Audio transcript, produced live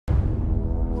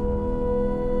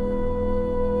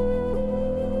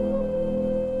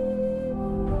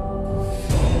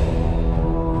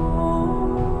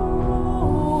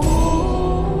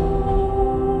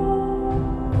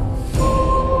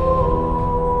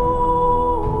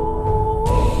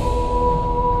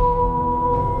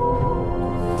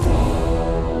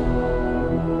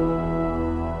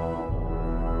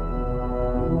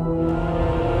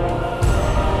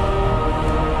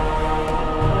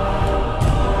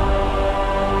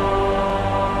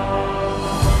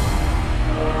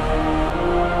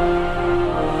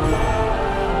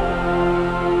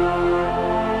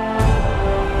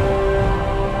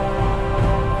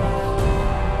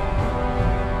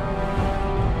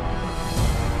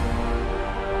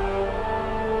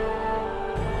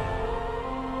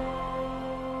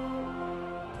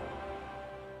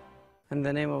In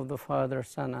the name of the Father,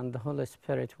 Son, and the Holy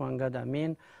Spirit, one God,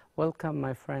 Amen. Welcome,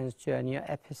 my friends, to a new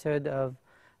episode of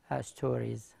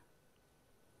Stories.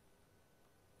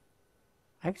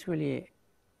 Actually,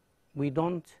 we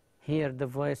don't hear the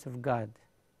voice of God.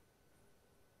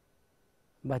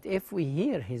 But if we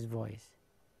hear His voice,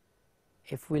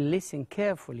 if we listen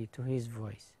carefully to His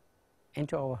voice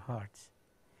into our hearts,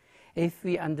 if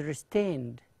we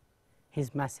understand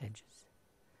His messages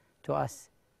to us,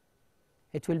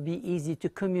 it will be easy to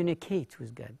communicate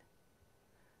with God.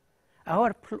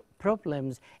 Our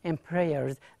problems and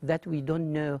prayers that we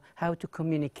don't know how to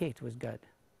communicate with God,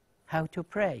 how to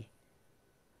pray.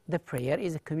 The prayer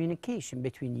is a communication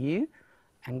between you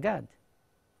and God.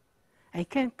 I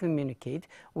can't communicate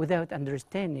without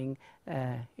understanding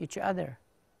each other.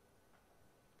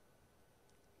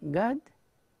 God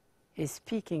is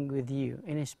speaking with you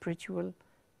in spiritual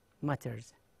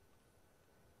matters.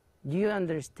 Do you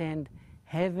understand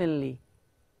heavenly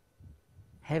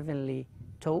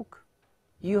talk?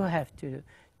 You have to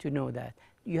know that.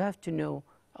 You have to know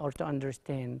or to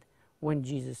understand when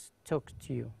Jesus talks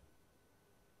to you.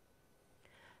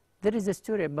 There is a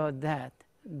story about that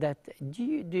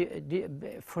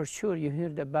for sure you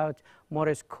heard about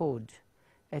Morse code.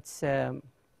 It's a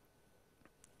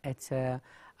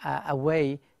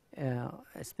way,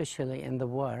 especially in the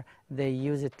war, they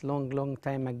use it long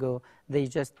time ago. They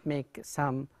just make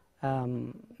some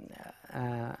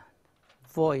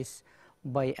voice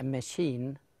by a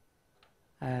machine.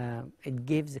 It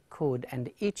gives a code,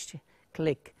 and each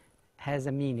click has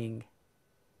a meaning.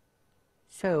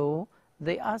 So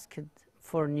they asked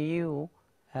for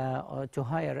or to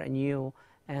hire a new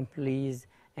employees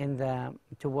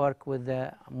to work with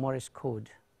the Morse code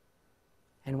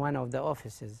in one of the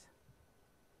offices.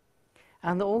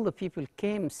 And all the people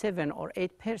came, 7 or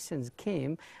 8 persons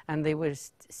came, and they were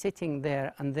sitting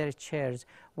there on their chairs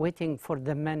waiting for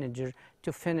the manager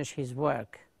to finish his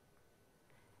work.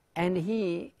 And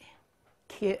he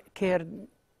cared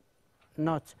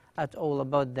not at all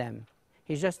about them.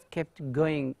 He just kept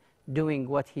going, doing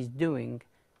what he's doing,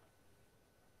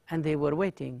 and they were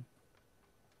waiting.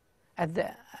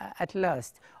 At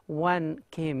last, one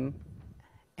came,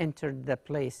 entered the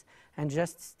place, and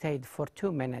just stayed for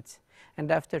 2 minutes. And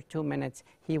after 2 minutes,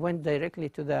 he went directly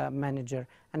to the manager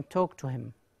and talked to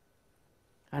him.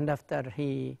 And after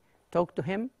he talked to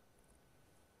him,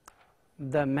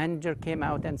 the manager came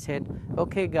out and said,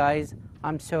 "Okay, guys,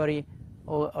 I'm sorry.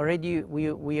 Already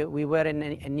we were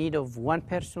in need of one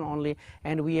person only,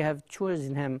 and we have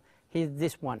chosen him. He's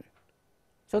this one."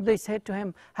 So they said to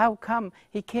him, "How come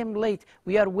he came late?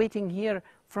 We are waiting here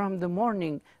from the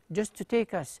morning just to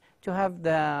take us to have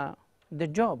the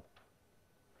job.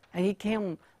 And he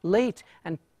came late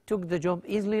and took the job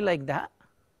easily like that?"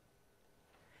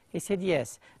 He said,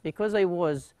 "Yes, because I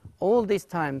was all this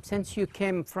time, since you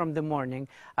came from the morning,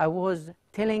 I was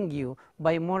telling you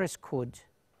by Morse code,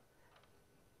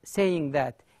 saying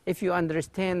that if you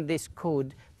understand this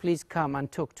code, please come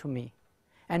and talk to me.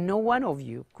 And no one of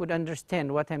you could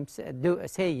understand what I'm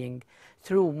saying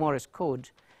through Morse code,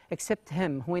 except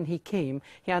him. When he came,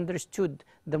 he understood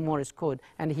the Morse code,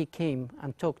 and he came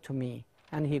and talked to me,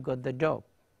 and he got the job."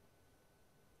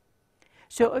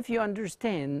 So if you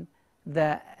understand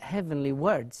the heavenly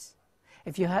words,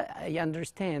 if you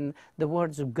understand the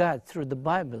words of God through the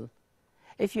Bible,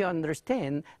 if you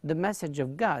understand the message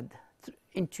of God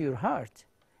into your heart,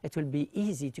 it will be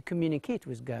easy to communicate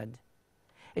with God.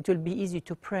 It will be easy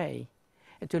to pray.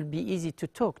 It will be easy to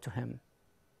talk to Him.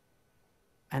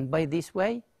 And by this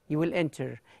way, you will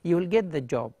enter, you will get the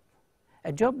job.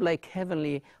 A job like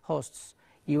heavenly hosts.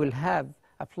 You will have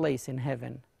a place in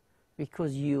heaven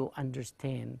because you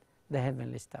understand the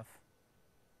heavenly stuff.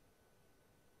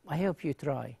 I hope you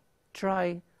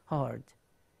try hard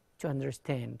to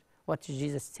understand what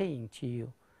Jesus is saying to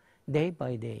you day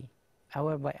by day,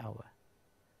 hour by hour.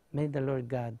 May the Lord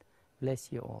God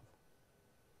bless you all.